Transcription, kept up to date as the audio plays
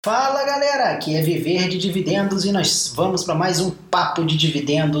Fala galera, aqui é Viver de Dividendos e nós vamos para mais um papo de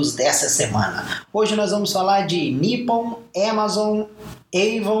dividendos dessa semana. Hoje nós vamos falar de Nippon, Amazon,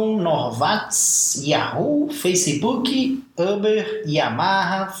 Avon, Norvax, Yahoo, Facebook, Uber,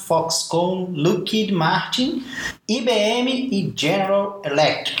 Yamaha, Foxconn, Lockheed Martin, IBM e General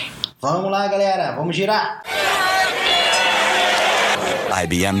Electric. Vamos lá galera, vamos girar!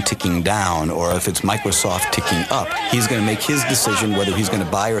 IBM ticking down, or if it's Microsoft ticking up, he's going to make his decision whether he's going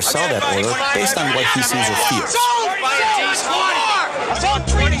to buy or sell that order based on what he sees or feels.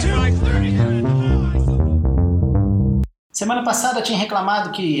 Semana passada eu tinha reclamado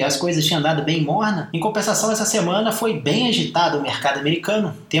que as coisas tinham andado bem morna. Em compensação, essa semana foi bem agitado o mercado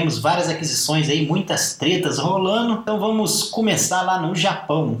americano. Temos várias aquisições aí, muitas tretas rolando. Então vamos começar lá no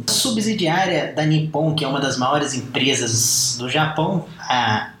Japão. A subsidiária da Nippon, que é uma das maiores empresas do Japão,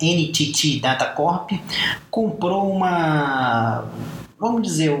 a NTT Data Corp, comprou uma, vamos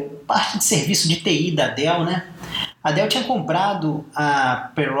dizer, parte de serviço de TI da Dell, né? A Dell tinha comprado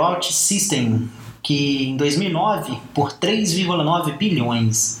a Perot System, que em 2009 por 3,9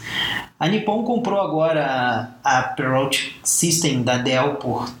 bilhões. A Nippon comprou agora a Perot System da Dell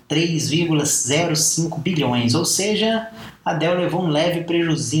por 3,05 bilhões, ou seja, a Dell levou um leve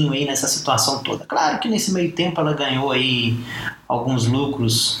prejuzinho aí nessa situação toda. Claro que nesse meio tempo ela ganhou aí alguns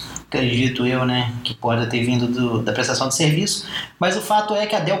lucros, acredito eu, né, que pode ter vindo da prestação de serviço, mas o fato é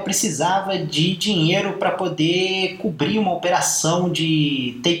que a Dell precisava de dinheiro para poder cobrir uma operação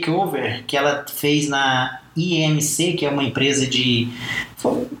de takeover que ela fez na IMC, que é uma empresa de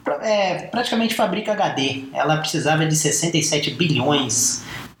praticamente fabrica HD. Ela precisava de 67 bilhões.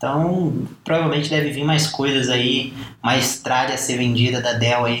 Então, provavelmente deve vir mais coisas aí, mais tralha a ser vendida da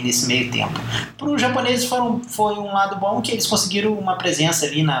Dell aí nesse meio tempo. Para os japoneses foi um lado bom que eles conseguiram uma presença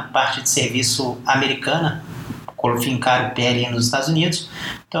ali na parte de serviço americana, fincaram o pé ali nos Estados Unidos.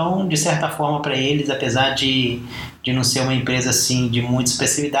 Então, de certa forma para eles, apesar de não ser uma empresa assim de muita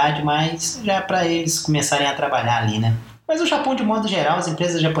especialidade, mas já para eles começarem a trabalhar ali, né? Mas o Japão, de modo geral, as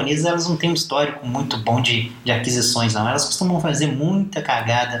empresas japonesas elas não têm um histórico muito bom de aquisições, não. Elas costumam fazer muita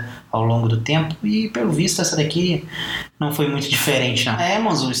cagada ao longo do tempo e, pelo visto, essa daqui não foi muito diferente, não. A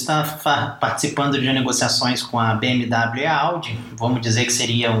Amazon está participando de negociações com a BMW e a Audi, vamos dizer que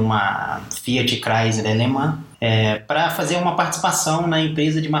seria uma Fiat Chrysler alemã, para fazer uma participação na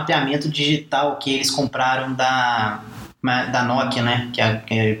empresa de mapeamento digital que eles compraram da Nokia, né,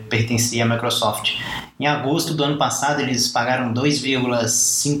 que pertencia à Microsoft. Em agosto do ano passado eles pagaram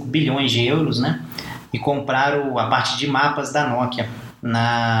 2,5 bilhões de euros, né, e compraram a parte de mapas da Nokia,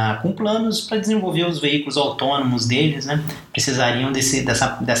 com planos para desenvolver os veículos autônomos deles, né, precisariam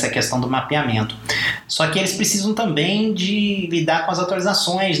dessa questão do mapeamento. Só que eles precisam também de lidar com as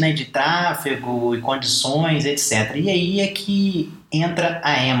atualizações, né, de tráfego e condições, etc. E aí é que entra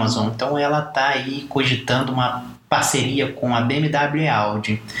a Amazon. Então ela está aí cogitando uma parceria com a BMW e a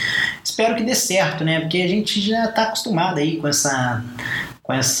Audi. Espero que dê certo, né? Porque a gente já está acostumado aí com essa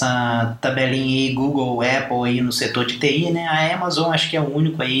tabelinha aí, Google, Apple aí no setor de TI, né? A Amazon acho que é o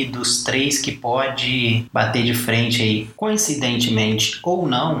único aí dos três que pode bater de frente aí. Coincidentemente ou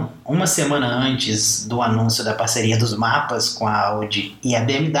não, uma semana antes do anúncio da parceria dos mapas com a Audi e a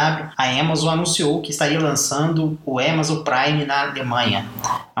BMW, a Amazon anunciou que estaria lançando o Amazon Prime na Alemanha.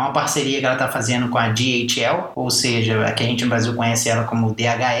 É uma parceria que ela está fazendo com a DHL, ou seja, a que a gente no Brasil conhece ela como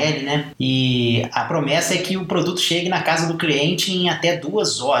DHL, né? E a promessa é que o produto chegue na casa do cliente em até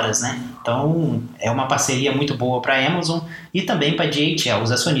 2 horas, né? Então é uma parceria muito boa para a Amazon e também para a DHL.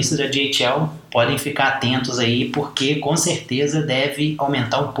 Os acionistas da DHL podem ficar atentos aí, porque com certeza deve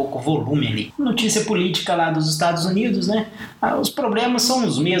aumentar um pouco o volume ali. Notícia política lá dos Estados Unidos, né? Os problemas são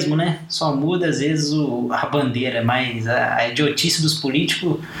os mesmos, né? Só muda às vezes a bandeira, mas a idiotice dos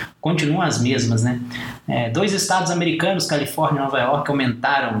políticos continuam as mesmas, né? 2 estados americanos, Califórnia e Nova York,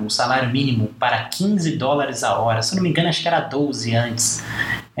 aumentaram o salário mínimo para $15 a hora. Se eu não me engano, acho que era 12 antes.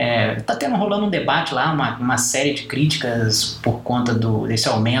 Tá rolando um debate lá, uma série de críticas por conta desse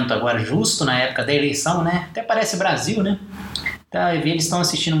aumento agora justo na época da eleição, né? Até parece Brasil, né? Tá, eles estão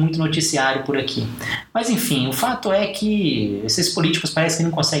assistindo muito noticiário por aqui. Mas enfim, o fato é que esses políticos parecem que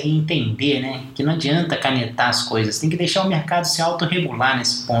não conseguem entender, né? Que não adianta canetar as coisas, tem que deixar o mercado se autorregular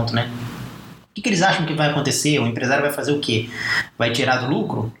nesse ponto, né? O que eles acham que vai acontecer? O empresário vai fazer o quê? Vai tirar do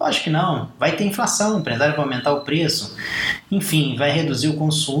lucro? Lógico que não. Vai ter inflação, o empresário vai aumentar o preço. Enfim, vai reduzir o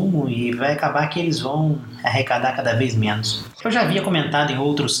consumo e vai acabar que eles vão arrecadar cada vez menos. Eu já havia comentado em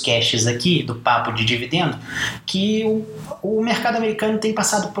outros casts aqui do Papo de Dividendo que o mercado americano tem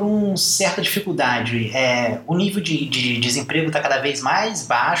passado por uma certa dificuldade. O nível de desemprego está cada vez mais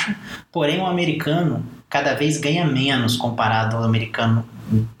baixo, porém o americano cada vez ganha menos comparado ao americano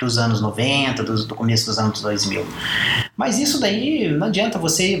dos anos 90, do começo dos anos 2000. Mas isso daí não adianta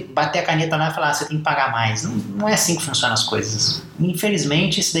você bater a caneta lá e falar, você tem que pagar mais. Não é assim que funcionam as coisas.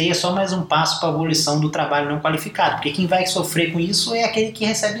 Infelizmente, isso daí é só mais um passo para a abolição do trabalho não qualificado, porque quem vai sofrer com isso é aquele que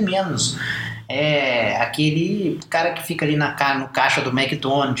recebe menos. É aquele cara que fica ali no caixa do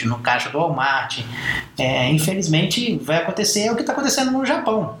McDonald's, no caixa do Walmart. Infelizmente vai acontecer o que está acontecendo no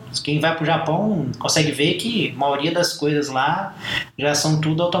Japão. Quem vai para o Japão consegue ver que a maioria das coisas lá já são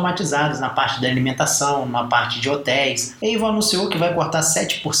tudo automatizadas na parte da alimentação, na parte de hotéis. A Avon anunciou que vai cortar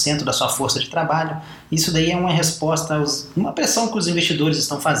 7% da sua força de trabalho. Isso daí é uma resposta uma pressão que os investidores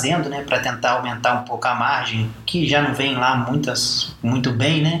estão fazendo, né, para tentar aumentar um pouco a margem, que já não vem lá muito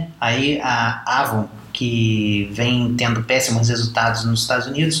bem, né? Aí a Avon, que vem tendo péssimos resultados nos Estados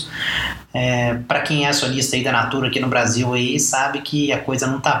Unidos, para quem é acionista aí da Natura aqui no Brasil aí, sabe que a coisa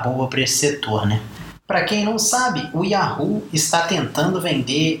não tá boa para esse setor, né? Para quem não sabe, o Yahoo está tentando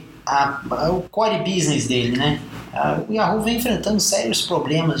vender o core business dele, né? O Yahoo vem enfrentando sérios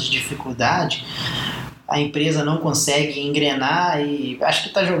problemas de dificuldade. A empresa não consegue engrenar e acho que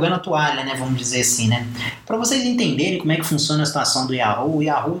está jogando a toalha, né? Vamos dizer assim, né? Para vocês entenderem como é que funciona a situação do Yahoo, o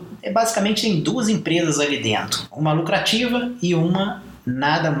Yahoo basicamente tem duas empresas ali dentro, uma lucrativa e uma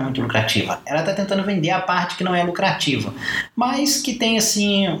nada muito lucrativa. Ela está tentando vender a parte que não é lucrativa, mas que tem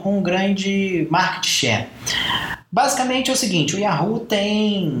assim um grande market share. Basicamente é o seguinte, o Yahoo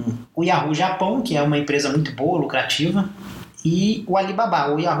tem o Yahoo Japão, que é uma empresa muito boa, lucrativa, e o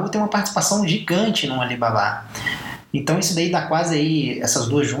Alibaba. O Yahoo tem uma participação gigante no Alibaba. Então isso daí dá quase aí, essas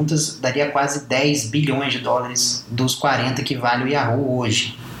duas juntas, daria quase 10 bilhões de dólares dos 40 que vale o Yahoo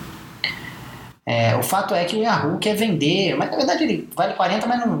hoje. O fato é que o Yahoo quer vender, mas na verdade ele vale 40,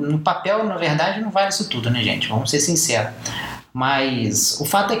 mas no papel, na verdade, não vale isso tudo, né, gente? Vamos ser sinceros. Mas o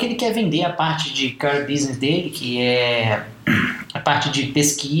fato é que ele quer vender a parte de core business dele, que é a parte de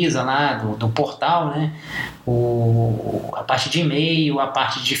pesquisa lá do portal, né? A parte de e-mail, a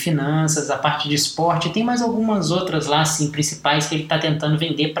parte de finanças, a parte de esporte, tem mais algumas outras lá assim, principais que ele está tentando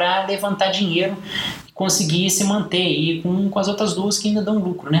vender para levantar dinheiro e conseguir se manter aí com as outras duas que ainda dão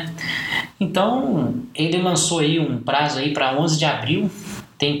lucro, né? Então ele lançou aí um prazo aí para 11 de abril.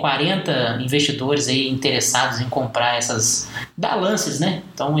 Tem 40 investidores aí interessados em comprar essas balances, né?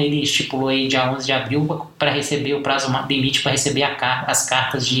 Então ele estipulou aí dia 11 de abril para receber o prazo limite para receber as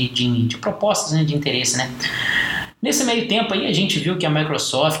cartas de propostas, né, de interesse, né? Nesse meio tempo aí a gente viu que a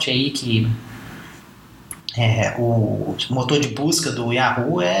Microsoft aí, que o motor de busca do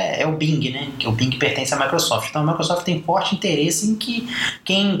Yahoo é o Bing, né? Que o Bing pertence à Microsoft. Então a Microsoft tem forte interesse em que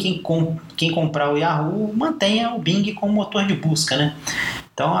quem comprar o Yahoo mantenha o Bing como motor de busca, né?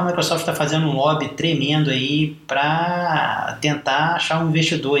 Então a Microsoft está fazendo um lobby tremendo aí para tentar achar um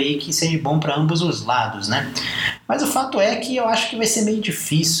investidor aí que seja bom para ambos os lados, né? Mas o fato é que eu acho que vai ser meio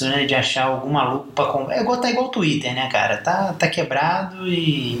difícil, né, de achar algum maluco para comprar. Tá igual o Twitter, né, cara? Tá quebrado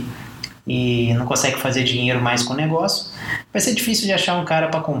e não consegue fazer dinheiro mais com o negócio. Vai ser difícil de achar um cara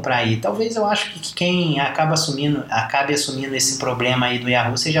para comprar aí. Talvez eu acho que quem acabe assumindo esse problema aí do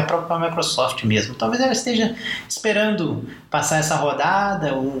Yahoo seja a própria Microsoft mesmo. Talvez ela esteja esperando passar essa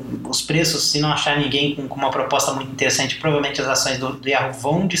rodada, os preços, se não achar ninguém com uma proposta muito interessante, provavelmente as ações do Yahoo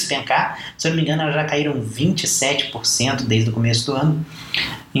vão despencar. Se eu não me engano, elas já caíram 27% desde o começo do ano.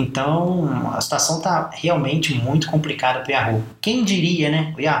 Então a situação está realmente muito complicada para o Yahoo. Quem diria,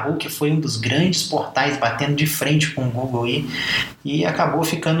 né? O Yahoo, que foi um dos grandes portais batendo de frente com o Google aí, e acabou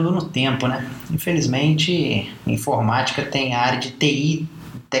ficando no tempo, né? Infelizmente, informática tem a área de TI,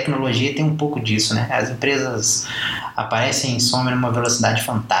 tecnologia tem um pouco disso, né? As empresas aparecem e somem numa velocidade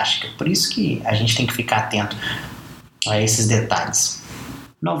fantástica. Por isso que a gente tem que ficar atento a esses detalhes.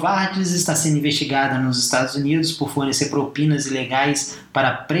 Novartis está sendo investigada nos Estados Unidos por fornecer propinas ilegais para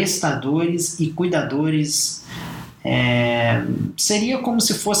prestadores e cuidadores. Seria como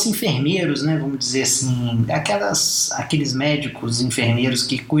se fossem enfermeiros, né? Vamos dizer assim, aqueles médicos, enfermeiros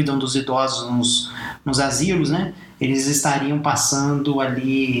que cuidam dos idosos nos asilos, né? Eles estariam passando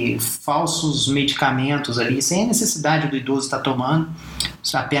ali falsos medicamentos ali, sem a necessidade do idoso estar tomando,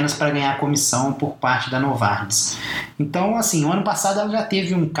 apenas para ganhar comissão por parte da Novartis. Então, assim, o ano passado ela já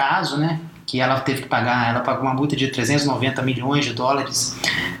teve um caso, né, que ela teve que pagar, ela pagou uma multa de 390 milhões de dólares,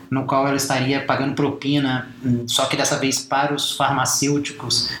 no qual ela estaria pagando propina, só que dessa vez para os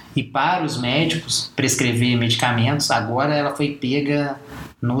farmacêuticos e para os médicos prescrever medicamentos. Agora ela foi pega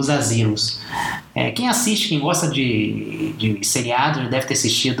nos asilos. Quem assiste, quem gosta de seriado, deve ter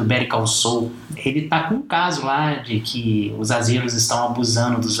assistido Better Call Saul. Ele tá com um caso lá de que os asilos estão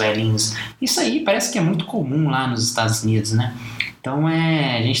abusando dos velhinhos. Isso aí parece que é muito comum lá nos Estados Unidos, né? Então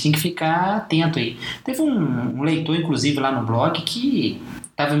a gente tem que ficar atento aí. Teve um leitor, inclusive, lá no blog que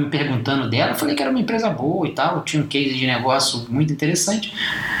estava me perguntando dela, eu falei que era uma empresa boa e tal, tinha um case de negócio muito interessante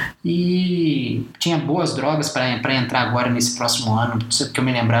e tinha boas drogas para entrar agora nesse próximo ano. Porque eu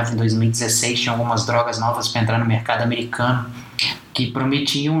me lembrava, em 2016 tinha algumas drogas novas para entrar no mercado americano que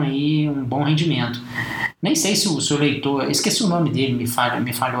prometiam aí um bom rendimento. Nem sei se o seu leitor, esqueci o nome dele,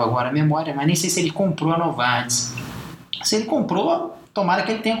 me falhou agora a memória, mas nem sei se ele comprou a Novartis. Se ele comprou, tomara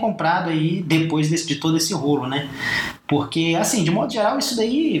que ele tenha comprado aí depois de todo esse rolo, né? Porque, assim, de modo geral, isso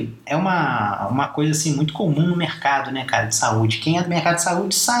daí é uma coisa, assim, muito comum no mercado, né, cara, de saúde. Quem é do mercado de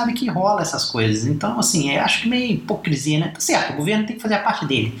saúde sabe que rola essas coisas. Então, assim, eu acho que meio hipocrisia, né? Tá certo, o governo tem que fazer a parte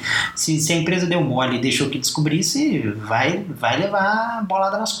dele. Se a empresa deu mole e deixou que descobrisse, vai levar a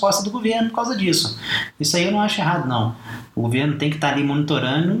bolada nas costas do governo por causa disso. Isso aí eu não acho errado, não. O governo tem que estar ali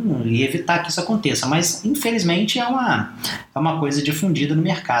monitorando e evitar que isso aconteça. Mas, infelizmente, é uma coisa difundida no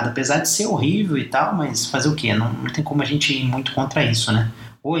mercado. Apesar de ser horrível e tal, mas fazer o quê? Não tem como a gente ir muito contra isso, né?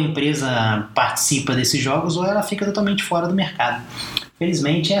 Ou a empresa participa desses jogos ou ela fica totalmente fora do mercado.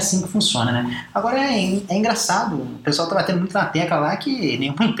 Felizmente é assim que funciona, né? Agora é engraçado, o pessoal tá batendo muito na tecla lá que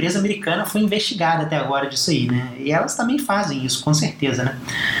nenhuma empresa americana foi investigada até agora disso aí, né? E elas também fazem isso, com certeza, né?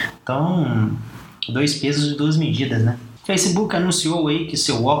 Então, 2 pesos e 2 medidas, né? Facebook anunciou aí que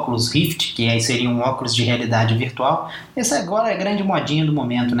seu Oculus Rift, que aí seria um óculos de realidade virtual, essa agora é a grande modinha do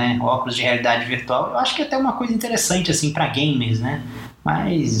momento, né? Óculos de realidade virtual. Eu acho que é até uma coisa interessante assim para gamers, né?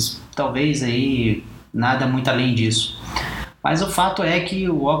 Mas talvez aí nada muito além disso. Mas o fato é que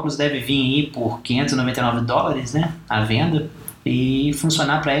o óculos deve vir aí por $599, né? À venda e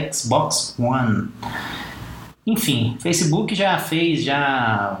funcionar para Xbox One. Enfim, Facebook já fez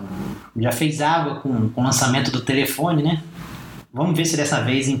água com o lançamento do telefone, né? Vamos ver se dessa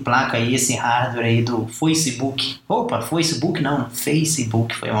vez emplaca aí esse hardware aí do Facebook. Opa, Facebook não,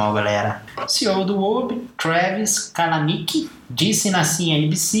 Facebook, foi mal, galera. CEO do Uber, Travis Kalanick, disse na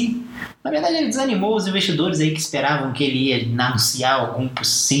CNBC, na verdade ele desanimou os investidores aí que esperavam que ele ia anunciar algum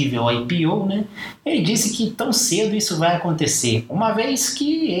possível IPO, né? Ele disse que tão cedo isso vai acontecer, uma vez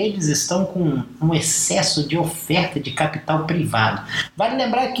que eles estão com um excesso de oferta de capital privado. Vale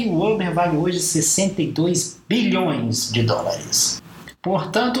lembrar que o Uber vale hoje 62 bilhões de dólares.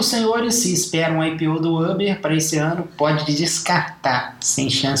 Portanto, senhores, se esperam um IPO do Uber para esse ano, pode descartar, sem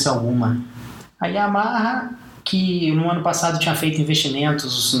chance alguma. A Yamaha, que no ano passado tinha feito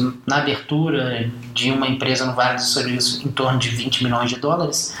investimentos na abertura de uma empresa no Vale do Silício em torno de 20 milhões de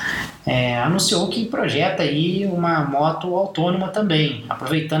dólares, anunciou que projeta aí uma moto autônoma também.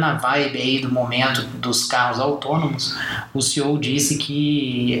 Aproveitando a vibe aí do momento dos carros autônomos, o CEO disse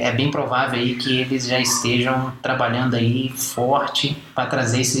que é bem provável aí que eles já estejam trabalhando aí forte para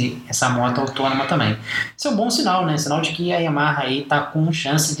trazer essa moto autônoma também. Isso é um bom sinal, né? Sinal de que a Yamaha aí está com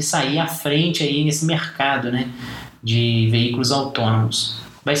chance de sair à frente aí nesse mercado, né? De veículos autônomos.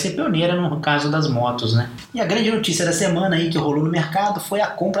 Vai ser pioneira no caso das motos, né? E a grande notícia da semana aí que rolou no mercado foi a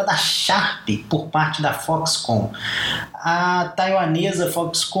compra da Sharp por parte da Foxconn. A taiwanesa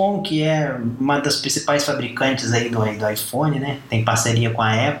Foxconn, que é uma das principais fabricantes aí do iPhone, né? Tem parceria com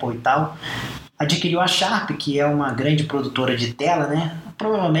a Apple e tal, adquiriu a Sharp, que é uma grande produtora de tela, né?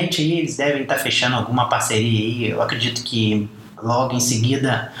 Provavelmente aí eles devem estar fechando alguma parceria aí. Eu acredito que logo em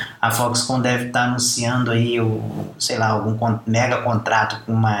seguida a Foxconn deve estar anunciando aí algum mega contrato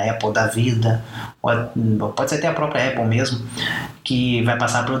com uma Apple da vida, ou pode ser até a própria Apple mesmo, que vai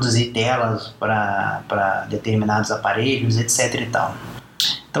passar a produzir telas para determinados aparelhos, etc e tal.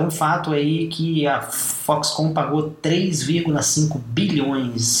 Então o fato aí que a Foxconn pagou 3,5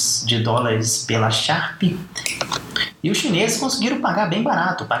 bilhões de dólares pela Sharp e os chineses conseguiram pagar bem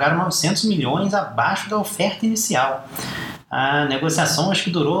barato, pagaram 900 milhões abaixo da oferta inicial. A negociação acho que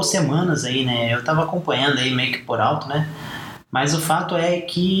durou semanas aí, né? Eu estava acompanhando aí meio que por alto, né? Mas o fato é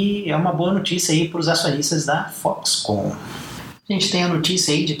que é uma boa notícia aí para os acionistas da Foxconn. A gente tem a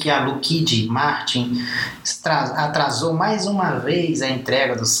notícia aí de que a Lockheed Martin atrasou mais uma vez a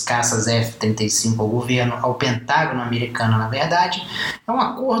entrega dos caças F-35 ao governo, ao Pentágono americano, na verdade. É um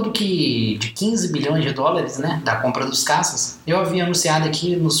acordo de 15 bilhões de dólares, né, da compra dos caças. Eu havia anunciado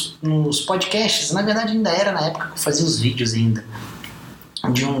aqui nos podcasts, na verdade ainda era na época que eu fazia os vídeos ainda,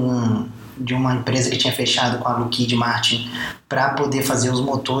 de uma empresa que tinha fechado com a Lockheed Martin para poder fazer os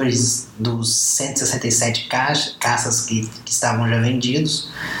motores dos 167 caças que estavam já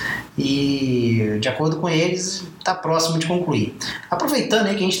vendidos, e de acordo com eles está próximo de concluir. Aproveitando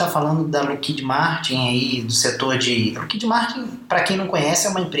aí que a gente está falando da Lockheed Martin, aí, do setor de... Lockheed Martin, para quem não conhece, é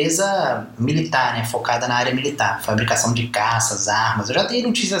uma empresa militar, né, focada na área militar, fabricação de caças, armas. Eu já dei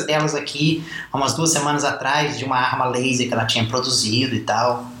notícias delas aqui há umas 2 semanas atrás, de uma arma laser que ela tinha produzido e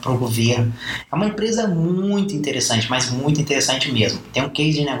tal, para o governo. É uma empresa muito interessante, mas muito interessante mesmo. Tem um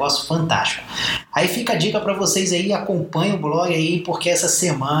case de negócio fantástico. Aí fica a dica para vocês aí, acompanhem o blog aí, porque essa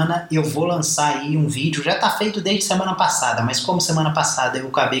semana eu vou lançar aí um vídeo, já está feito desde semana passada, mas como semana passada eu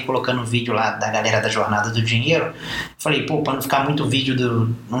acabei colocando um vídeo lá da galera da Jornada do Dinheiro, falei, para não ficar muito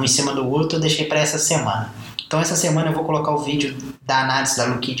vídeo um em cima do outro, eu deixei para essa semana. Então essa semana eu vou colocar o vídeo da análise da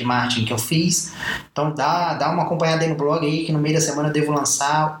Lockheed Martin que eu fiz. Então dá uma acompanhada aí no blog aí, que no meio da semana eu devo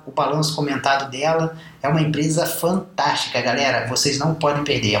lançar o balanço comentado dela. É uma empresa fantástica, galera. Vocês não podem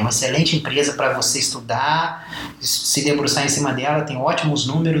perder. É uma excelente empresa para você estudar, se debruçar em cima dela. Tem ótimos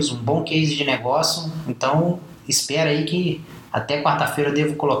números, um bom case de negócio. Então espera aí que até quarta-feira eu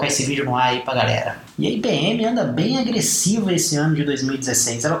devo colocar esse vídeo no ar aí pra galera. E a IBM anda bem agressiva esse ano de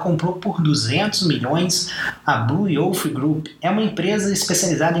 2016. Ela comprou por 200 milhões a Blue Wolf Group. É uma empresa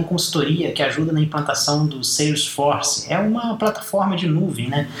especializada em consultoria que ajuda na implantação do Salesforce. É uma plataforma de nuvem,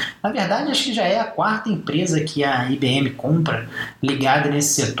 né? Na verdade, acho que já é a 4ª empresa que a IBM compra ligada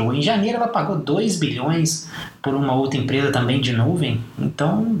nesse setor. Em janeiro ela pagou 2 bilhões por uma outra empresa também de nuvem.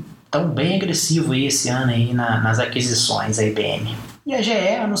 Então bem agressivo aí esse ano aí nas aquisições a IBM. E a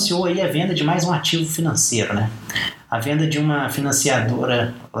GE anunciou aí a venda de mais um ativo financeiro, né? A venda de uma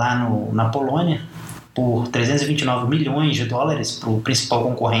financiadora lá na Polônia por 329 milhões de dólares para o principal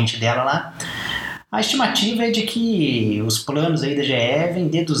concorrente dela lá. A estimativa é de que os planos aí da GE é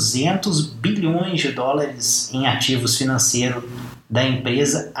vender 200 bilhões de dólares em ativos financeiros da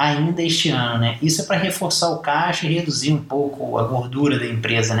empresa ainda este ano, né? Isso é para reforçar o caixa e reduzir um pouco a gordura da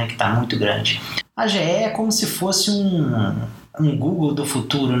empresa, né? Que está muito grande. A GE é como se fosse um Google do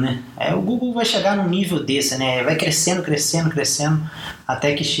futuro, né? O Google vai chegar num nível desse, né? Vai crescendo,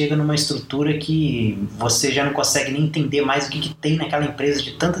 até que chega numa estrutura que você já não consegue nem entender mais o que tem naquela empresa,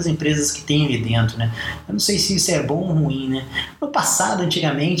 de tantas empresas que tem ali dentro, né? Eu não sei se isso é bom ou ruim, né? No passado,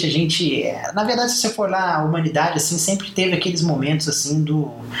 antigamente, a gente... Na verdade, se você for lá, a humanidade, assim, sempre teve aqueles momentos, assim, do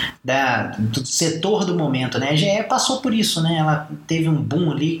setor do momento, né? A GE passou por isso, né? Ela teve um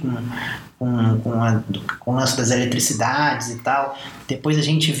boom ali com o lance das eletricidades e tal. Depois a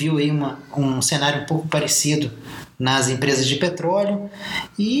gente viu aí um cenário um pouco parecido nas empresas de petróleo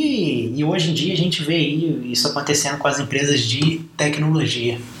e hoje em dia a gente vê aí isso acontecendo com as empresas de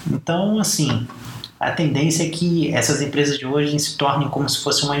tecnologia. Então, assim, a tendência é que essas empresas de hoje se tornem como se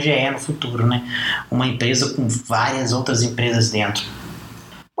fosse uma GE no futuro, né? Uma empresa com várias outras empresas dentro.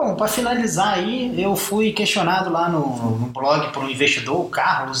 Bom, para finalizar aí, eu fui questionado lá no blog por um investidor, o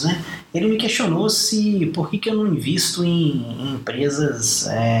Carlos, né? Ele me questionou por que eu não invisto em empresas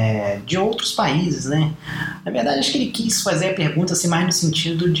de outros países, né? Na verdade, acho que ele quis fazer a pergunta assim, mais no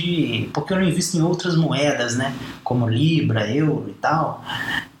sentido de por que eu não invisto em outras moedas, né? Como Libra, Euro e tal.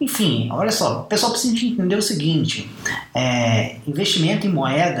 Enfim, olha só, o pessoal precisa entender o seguinte, investimento em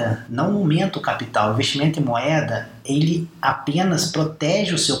moeda não aumenta o capital, investimento em moeda, ele apenas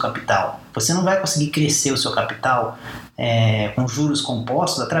protege o seu capital. Você não vai conseguir crescer o seu capital com juros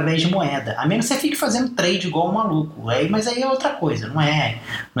compostos através de moeda, a menos que você fique fazendo trade igual um maluco, mas aí é outra coisa, não é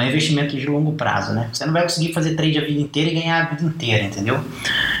investimento de longo prazo, né? Você não vai conseguir fazer trade a vida inteira e ganhar a vida inteira, entendeu?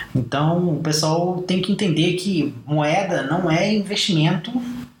 Então o pessoal tem que entender que moeda não é investimento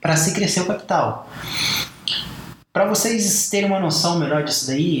para se crescer o capital. Para vocês terem uma noção melhor disso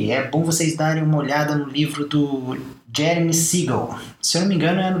daí, é bom vocês darem uma olhada no livro do Jeremy Siegel. Se eu não me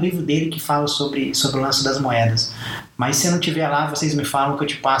engano, é no livro dele que fala sobre o lance das moedas. Mas se eu não tiver lá, vocês me falam que eu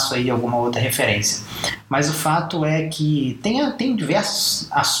te passo aí alguma outra referência. Mas o fato é que tem diversos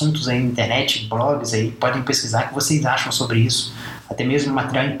assuntos aí na internet, blogs aí, podem pesquisar que vocês acham sobre isso. Até mesmo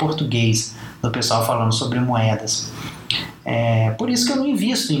material em português do pessoal falando sobre moedas. Por isso que eu não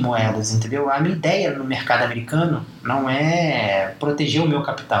invisto em moedas, entendeu? A minha ideia no mercado americano não é proteger o meu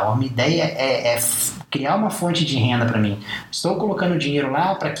capital. A minha ideia é criar uma fonte de renda para mim. Estou colocando dinheiro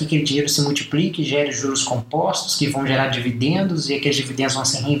lá para que aquele dinheiro se multiplique, gere juros compostos que vão gerar dividendos e aqueles dividendos vão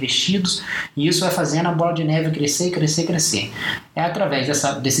ser reinvestidos e isso vai fazendo a bola de neve crescer. Através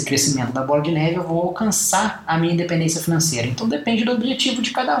desse crescimento da bola de neve eu vou alcançar a minha independência financeira. Então depende do objetivo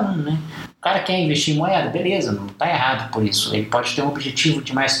de cada um, né? O cara quer investir em moeda, beleza, não está errado por isso. Ele pode ter um objetivo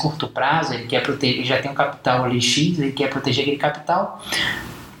de mais curto prazo, ele quer proteger, ele já tem um capital ali X, ele quer proteger aquele capital,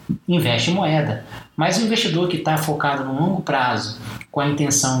 investe em moeda. Mas o investidor que está focado no longo prazo, com a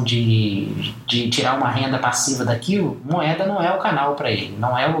intenção de tirar uma renda passiva daquilo, moeda não é o canal para ele,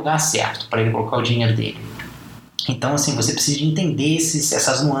 não é o lugar certo para ele colocar o dinheiro dele. Então, assim, você precisa de entender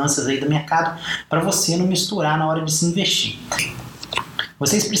essas nuances aí do mercado para você não misturar na hora de se investir.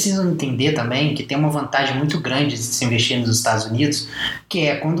 Vocês precisam entender também que tem uma vantagem muito grande de se investir nos Estados Unidos, que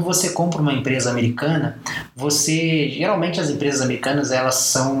é quando você compra uma empresa americana, geralmente as empresas americanas elas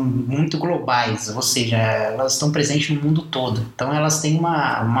são muito globais, ou seja, elas estão presentes no mundo todo. Então elas têm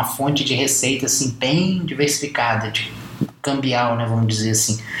uma fonte de receita assim, bem diversificada, cambial, né, vamos dizer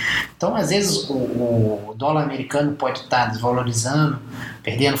assim. Então, às vezes, o dólar americano pode estar desvalorizando,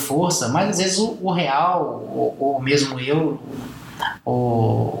 perdendo força, mas às vezes o real, ou mesmo o euro,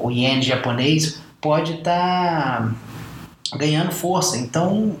 o iene japonês pode estar ganhando força.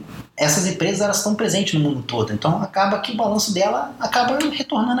 Então essas empresas elas estão presentes no mundo todo, então acaba que o balanço dela acaba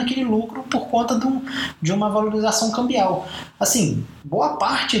retornando aquele lucro por conta de uma valorização cambial. Assim, boa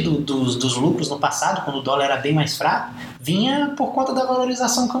parte dos lucros no passado, quando o dólar era bem mais fraco, vinha por conta da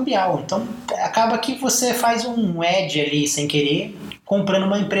valorização cambial. Então acaba que você faz um hedge ali sem querer, comprando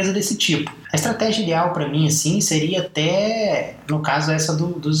uma empresa desse tipo. A estratégia ideal para mim assim, seria até, no caso, essa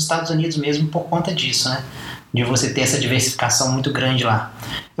dos Estados Unidos mesmo, por conta disso, né? De você ter essa diversificação muito grande lá.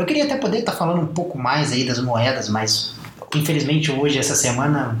 Eu queria até poder estar falando um pouco mais aí das moedas, mas infelizmente hoje, essa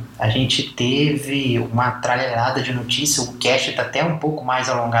semana, a gente teve uma tralhada de notícias, o cash está até um pouco mais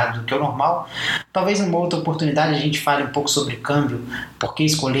alongado do que o normal. Talvez numa outra oportunidade a gente fale um pouco sobre câmbio, por que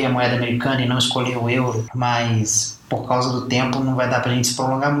escolher a moeda americana e não escolher o euro, mas por causa do tempo não vai dar para a gente se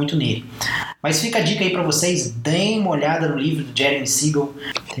prolongar muito nele. Mas fica a dica aí para vocês, deem uma olhada no livro do Jeremy Siegel,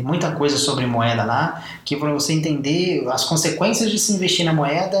 tem muita coisa sobre moeda lá, que para você entender as consequências de se investir na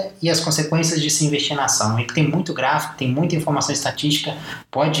moeda e as consequências de se investir na ação. Ele tem muito gráfico, tem muita informação estatística,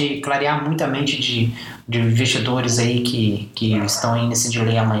 pode clarear muito a mente de investidores aí que estão aí nesse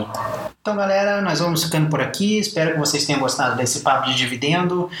dilema aí. Então, galera, nós vamos ficando por aqui. Espero que vocês tenham gostado desse papo de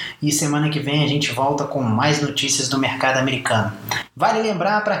dividendo. E semana que vem a gente volta com mais notícias do mercado americano. Vale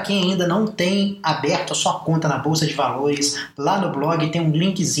lembrar, para quem ainda não tem aberto a sua conta na Bolsa de Valores, lá no blog tem um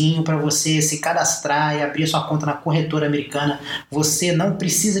linkzinho para você se cadastrar e abrir sua conta na corretora americana. Você não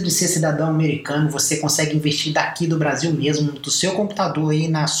precisa de ser cidadão americano, você consegue investir daqui do Brasil mesmo, do seu computador aí,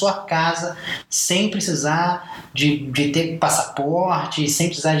 na sua casa, sem precisar de ter passaporte, sem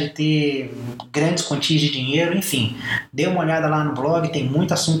precisar de ter grandes quantias de dinheiro, enfim. Dê uma olhada lá no blog, tem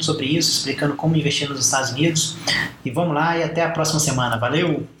muito assunto sobre isso, explicando como investir nos Estados Unidos. E vamos lá e até a próxima semana.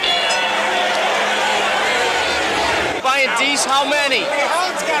 Valeu! Buying D's, how many?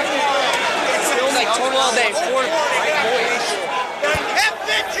 Still like total all day.